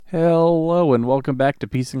Hello and welcome back to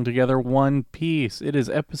Piecing Together One Piece. It is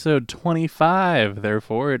episode 25,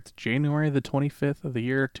 therefore it's January the 25th of the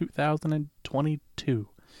year 2022.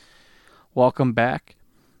 Welcome back.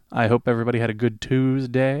 I hope everybody had a good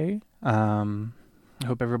Tuesday. I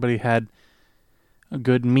hope everybody had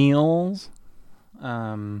good meals,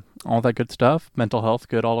 all that good stuff. Mental health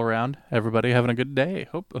good all around. Everybody having a good day.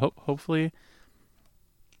 Hopefully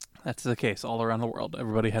that's the case all around the world.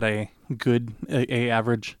 Everybody had a good,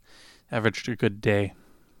 averaged a good day.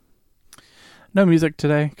 No music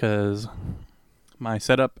today because my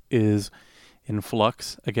setup is in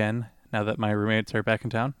flux again. Now that my roommates are back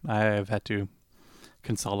in town, I've had to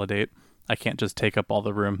consolidate. I can't just take up all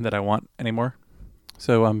the room that I want anymore.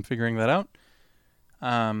 So I'm figuring that out.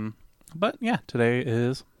 But yeah, today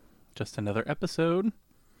is just another episode.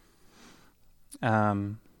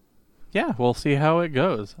 Yeah, we'll see how it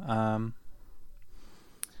goes.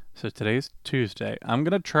 So today's Tuesday. I'm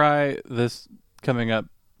going to try this coming up.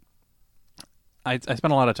 I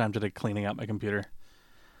spent a lot of time today cleaning out my computer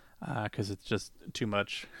because it's just too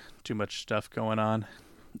much stuff going on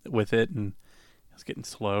with it, and it's getting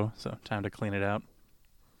slow, so time to clean it out.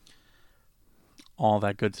 All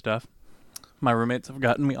that good stuff. My roommates have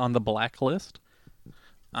gotten me on the blacklist,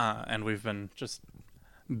 and we've been just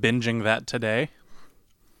binging that today.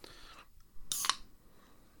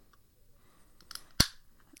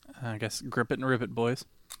 I guess grip it and rip it, boys.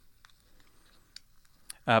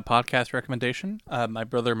 Podcast recommendation, my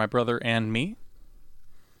brother and me.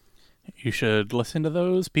 You should listen to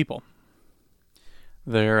those people.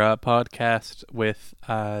 They're a podcast with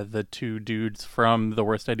the two dudes from The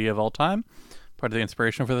Worst Idea of All Time, part of the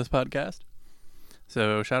inspiration for this podcast.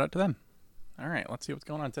 So shout out to them. All right, let's see what's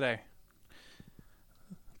going on today.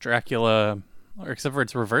 Dracula, or except for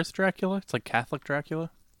it's reverse Dracula. It's like Catholic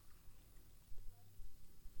Dracula.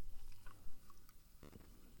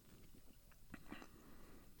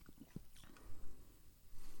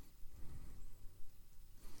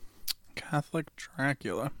 Catholic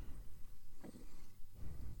Dracula.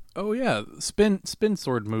 Oh yeah, spin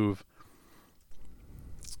sword move.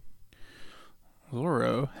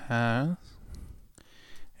 Zoro has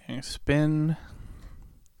a spin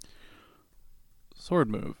sword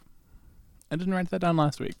move. I didn't write that down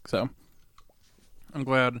last week, so I'm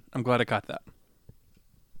glad I caught that.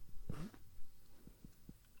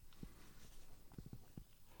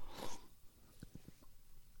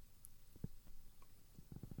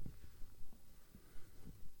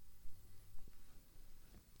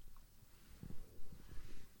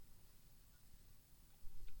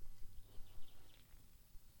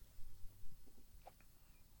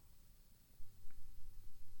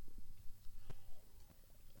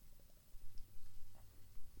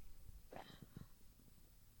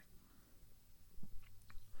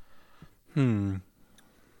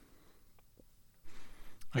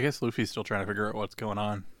 I guess Luffy's still trying to figure out what's going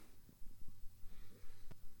on.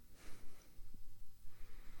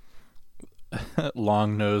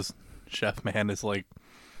 Long nose chef man is like,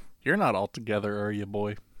 "You're not all together, are you,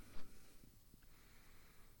 boy?"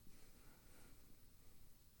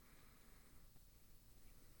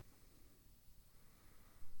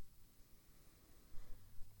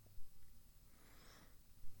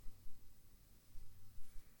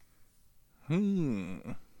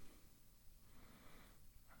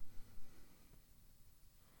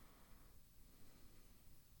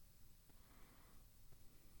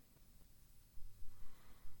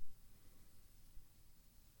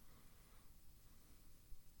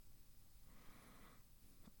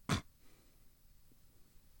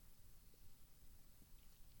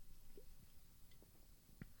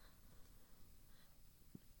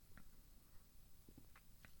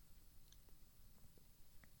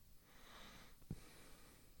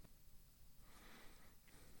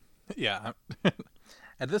 Yeah.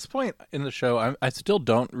 At this point in the show, I still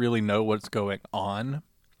don't really know what's going on,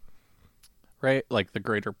 right? Like the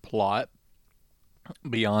greater plot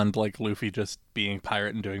beyond like Luffy just being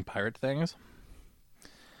pirate and doing pirate things.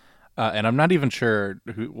 And I'm not even sure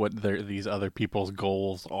what these other people's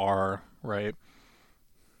goals are, right?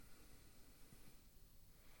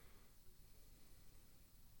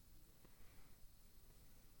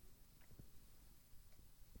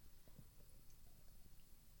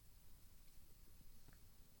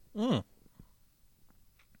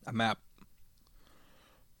 A map.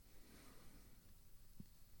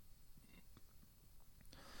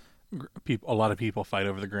 A lot of people fight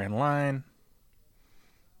over the Grand Line.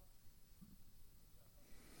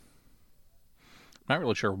 Not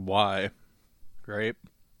really sure why, right?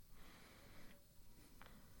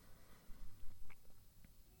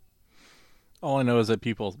 All I know is that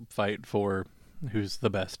people fight for who's the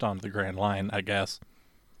best on the Grand Line, I guess.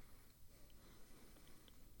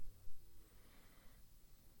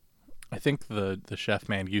 I think the chef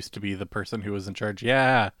man used to be the person who was in charge.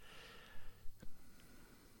 Yeah.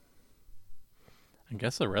 I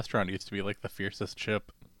guess the restaurant used to be like the fiercest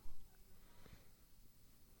ship.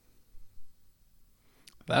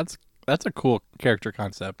 That's that's a cool character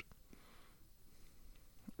concept.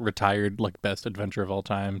 Retired like best adventure of all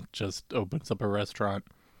time just opens up a restaurant.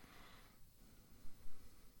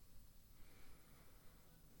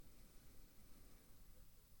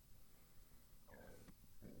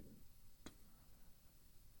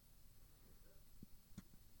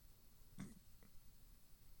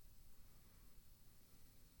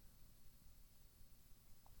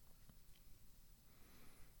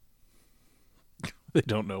 They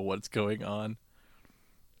don't know what's going on.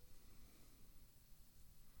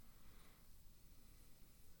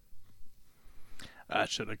 I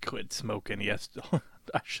should have quit smoking yesterday.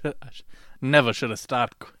 I should never should have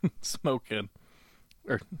stopped smoking.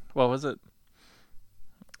 Or what was it?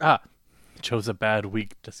 Ah, chose a bad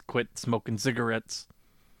week to quit smoking cigarettes.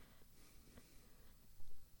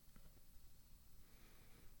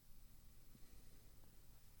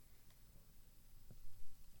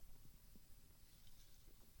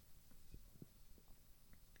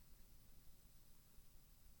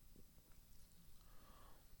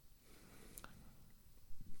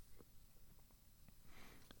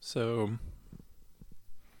 So,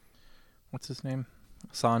 what's his name?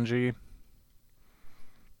 Sanji.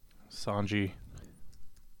 Sanji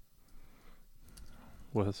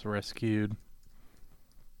was rescued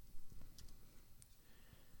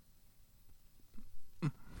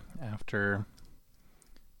after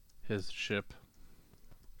his ship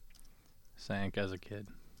sank as a kid.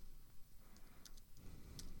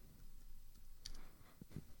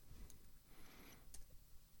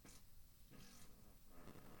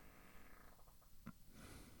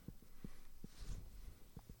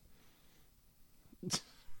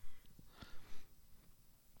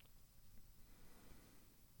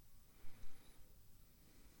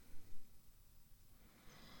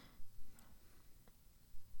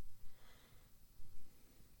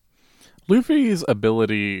 Luffy's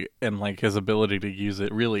ability and like his ability to use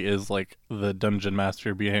it really is like the dungeon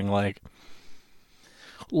master being like,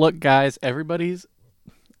 look guys,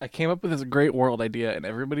 I came up with this great world idea and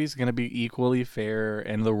everybody's going to be equally fair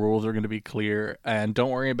and the rules are going to be clear, and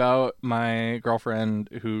don't worry about my girlfriend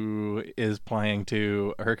who is playing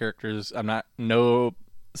to her characters. I'm not no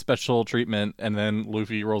special treatment. And then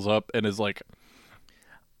Luffy rolls up and is like,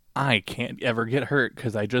 I can't ever get hurt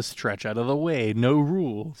cuz I just stretch out of the way. No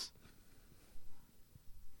rules.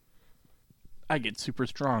 I get super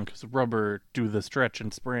strong cuz rubber do the stretch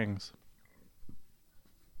and springs.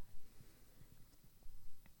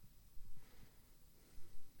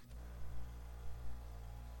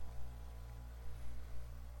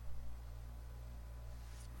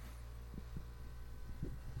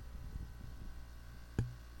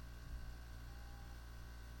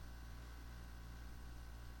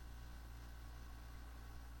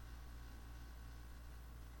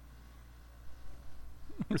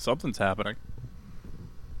 Something's happening.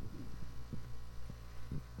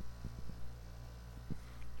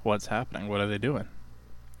 What's happening? What are they doing?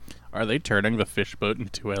 Are they turning the fish boat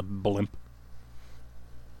into a blimp?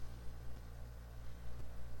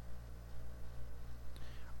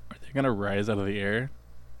 Are they gonna rise out of the air?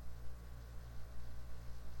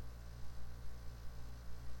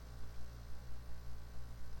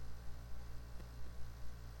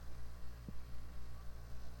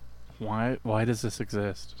 Why does this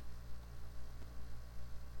exist?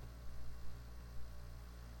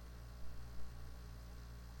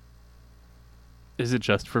 Is it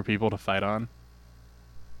just for people to fight on?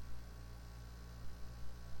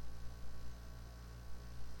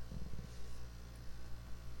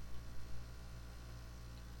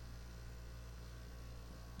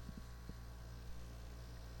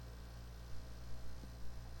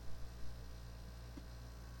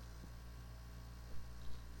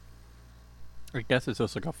 I guess it's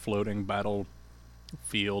just like a floating battle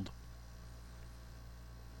field.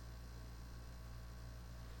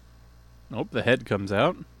 Nope, the head comes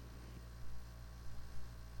out.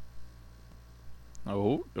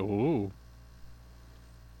 Oh.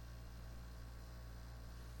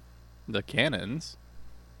 The cannons.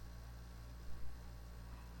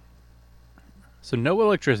 So no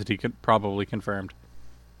electricity probably confirmed.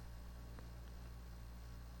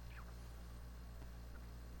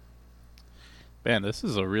 Man, this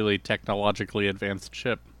is a really technologically advanced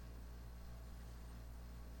ship.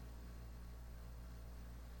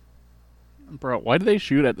 Bro, why do they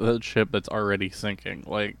shoot at the ship that's already sinking?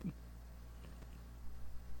 Like,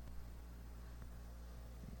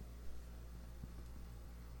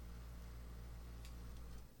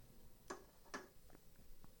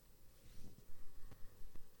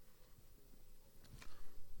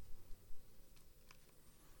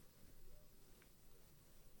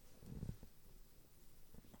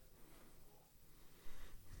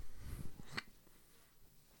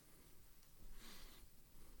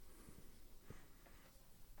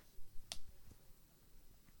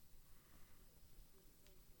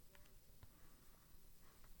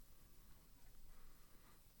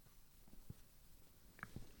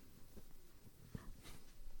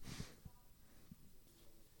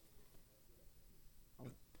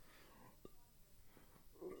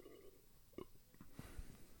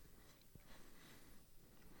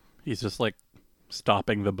 he's just like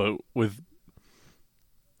stopping the boat with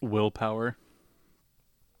willpower.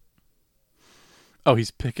 Oh,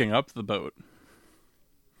 he's picking up the boat.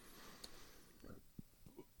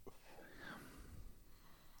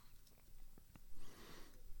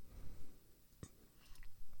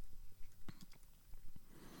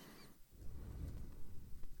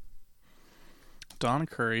 Don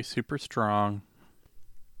Curry, super strong.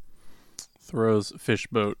 Throws fish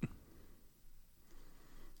boat.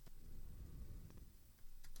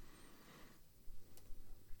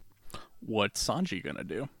 What's Sanji gonna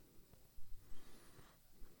do?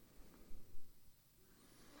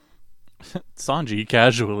 Sanji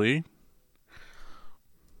casually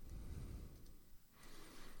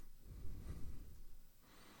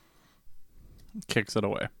kicks it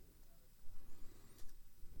away.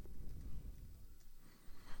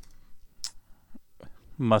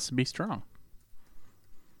 Must be strong.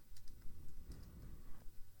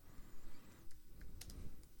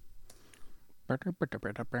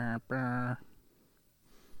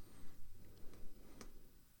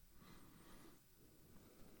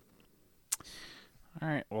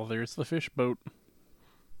 Alright, well, there's the fish boat.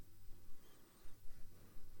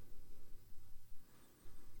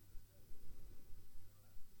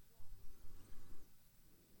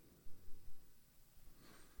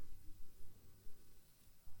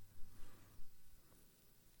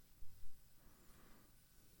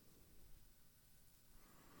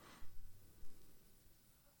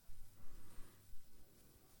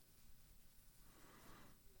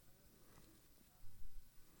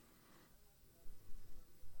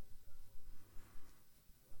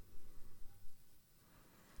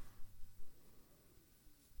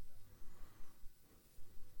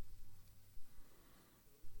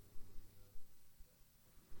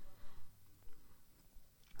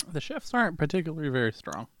 The chefs aren't particularly very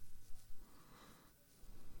strong.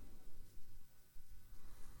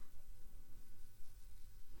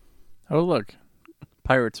 Oh, look.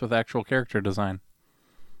 Pirates with actual character design.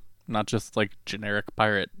 Not just like generic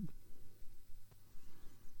pirate.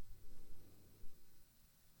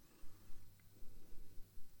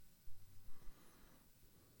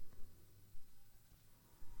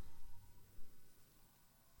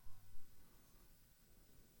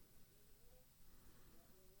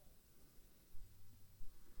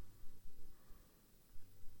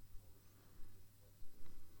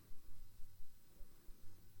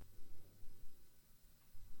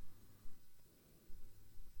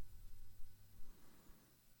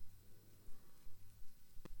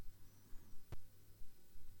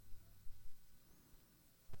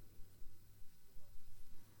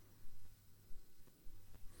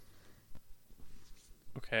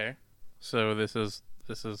 Okay. So this is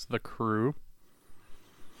the crew.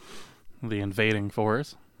 The invading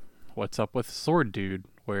force. What's up with Sword Dude?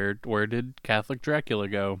 Where did Catholic Dracula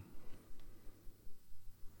go?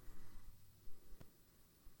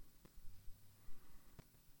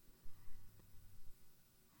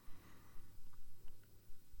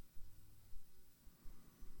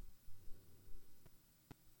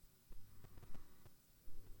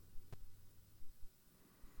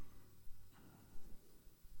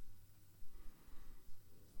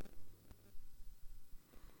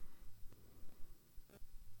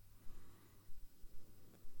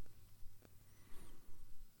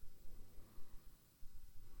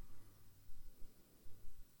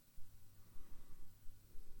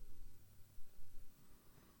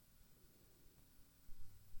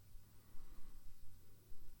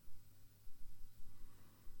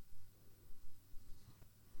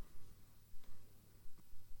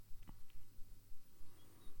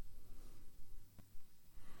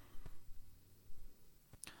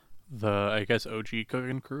 The, I guess, OG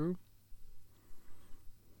cooking crew?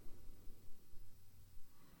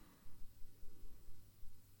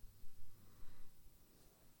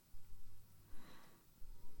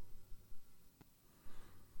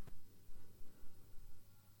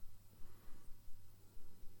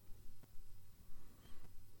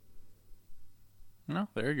 No,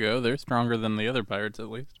 there you go. They're stronger than the other pirates, at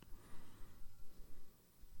least.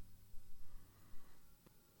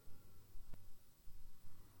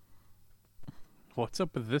 What's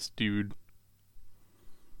up with this dude?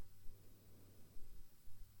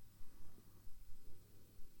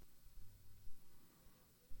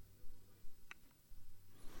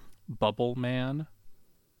 Bubble Man?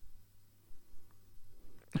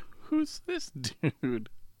 Who's this dude?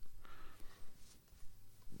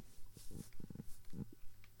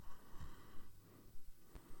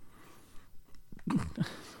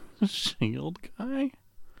 Shield guy?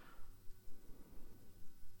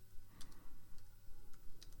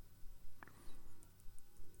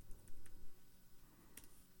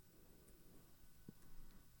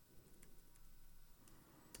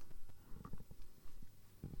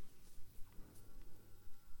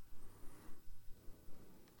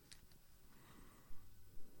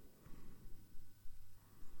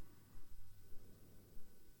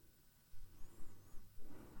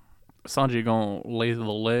 Sanji gonna lay the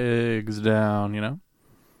legs down, you know?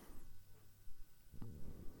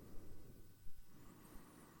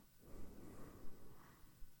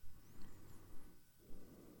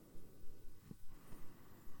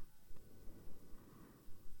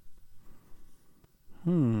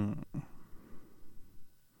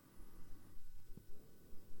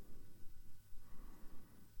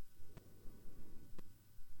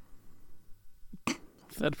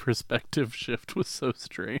 That perspective shift was so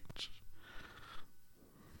strange.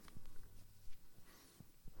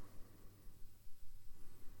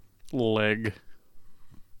 Leg.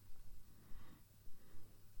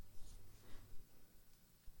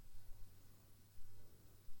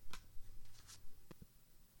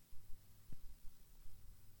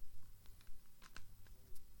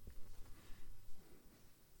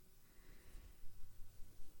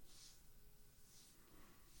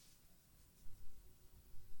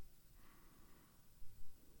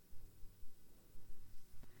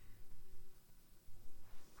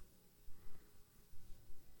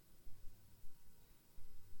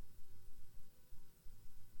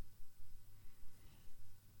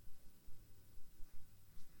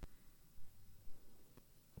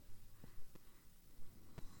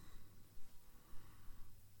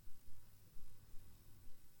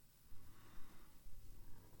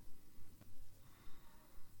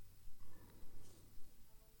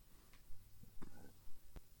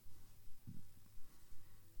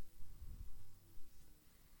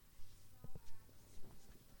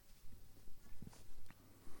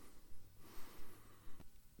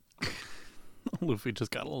 Luffy just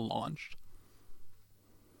got launched.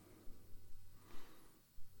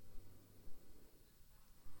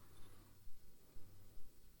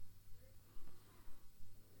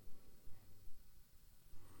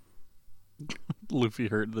 Luffy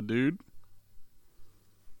hurt the dude.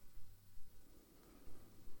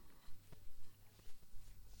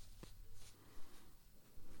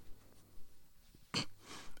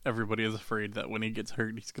 Everybody is afraid that when he gets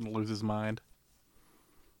hurt, he's gonna lose his mind.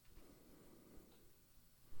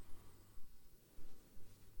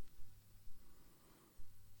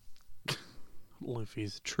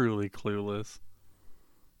 Luffy's truly clueless.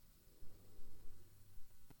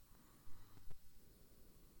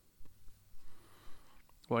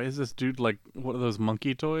 Why is this dude like one of those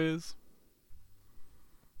monkey toys?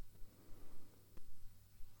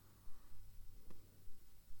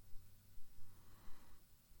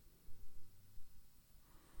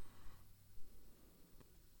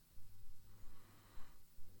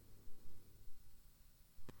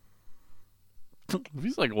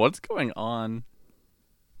 He's like, what's going on?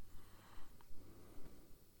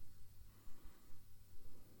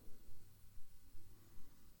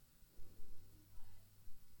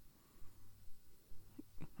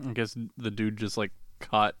 I guess the dude just like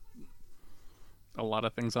caught a lot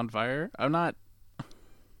of things on fire. I'm not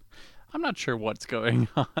sure what's going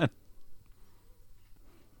on.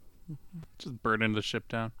 Just burning the ship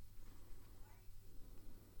down.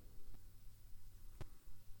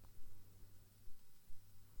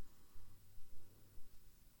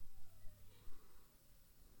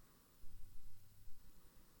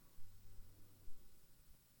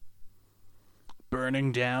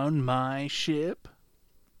 Burning down my ship.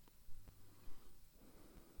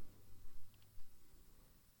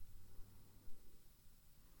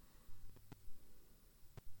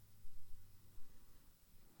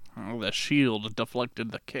 Oh, the shield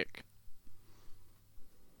deflected the kick.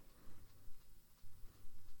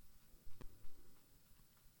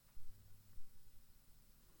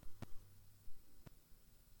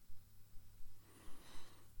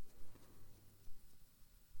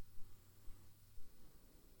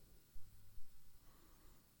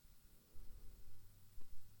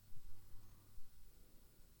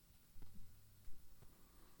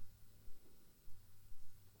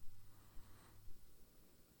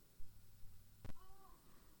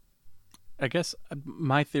 I guess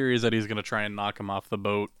my theory is that he's going to try and knock him off the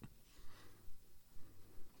boat.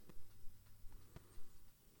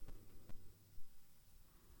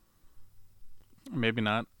 Maybe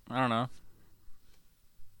not. I don't know.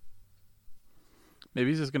 Maybe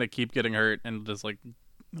he's just going to keep getting hurt and just, like,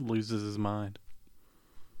 loses his mind.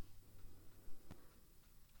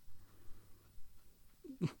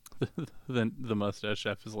 Then the mustache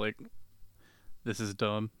chef is like, this is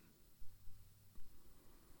dumb.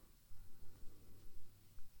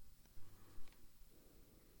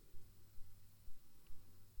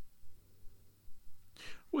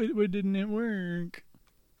 Why didn't it work?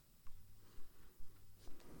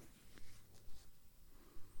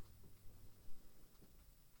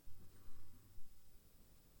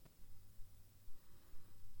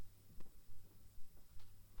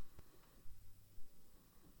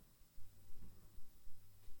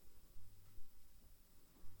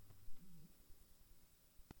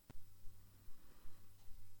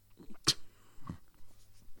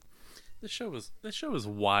 This show is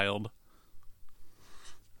wild.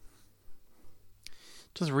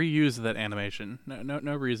 Just reuse that animation.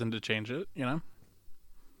 No reason to change it, you know?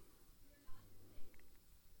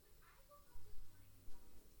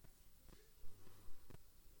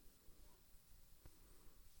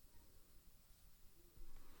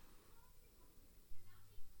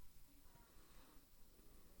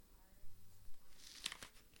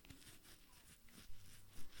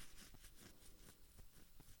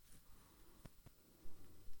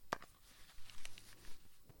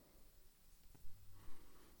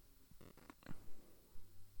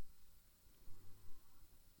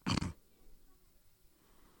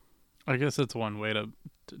 I guess it's one way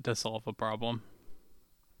to solve a problem.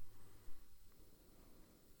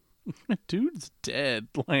 Dude's dead.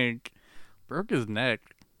 Like, broke his neck.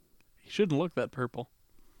 He shouldn't look that purple.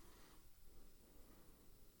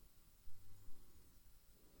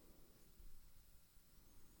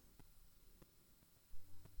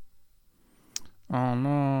 Oh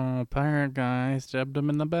no, pirate guy stabbed him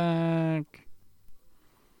in the back.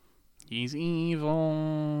 He's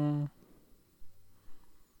evil.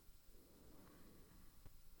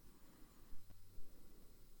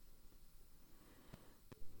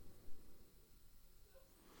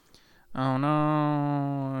 Oh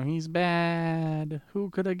no, he's bad. Who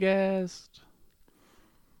could have guessed?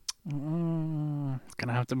 It's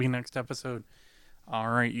gonna have to be next episode.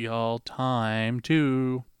 Alright, y'all, time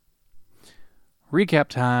to recap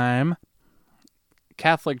time.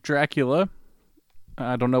 Catholic Dracula.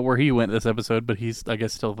 I don't know where he went this episode, but he's, I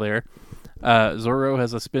guess, still there. Zoro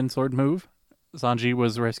has a spin sword move. Sanji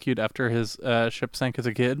was rescued after his ship sank as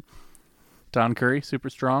a kid. Don Curry, super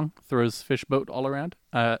strong, throws fish boat all around.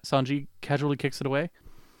 Sanji casually kicks it away,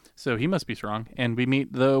 so he must be strong. And we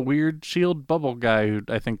meet the weird shield bubble guy who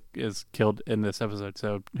I think is killed in this episode,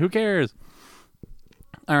 so who cares?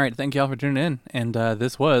 Alright, thank y'all for tuning in, and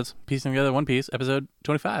this was Piecing Together One Piece, episode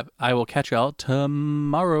 25. I will catch y'all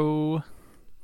tomorrow.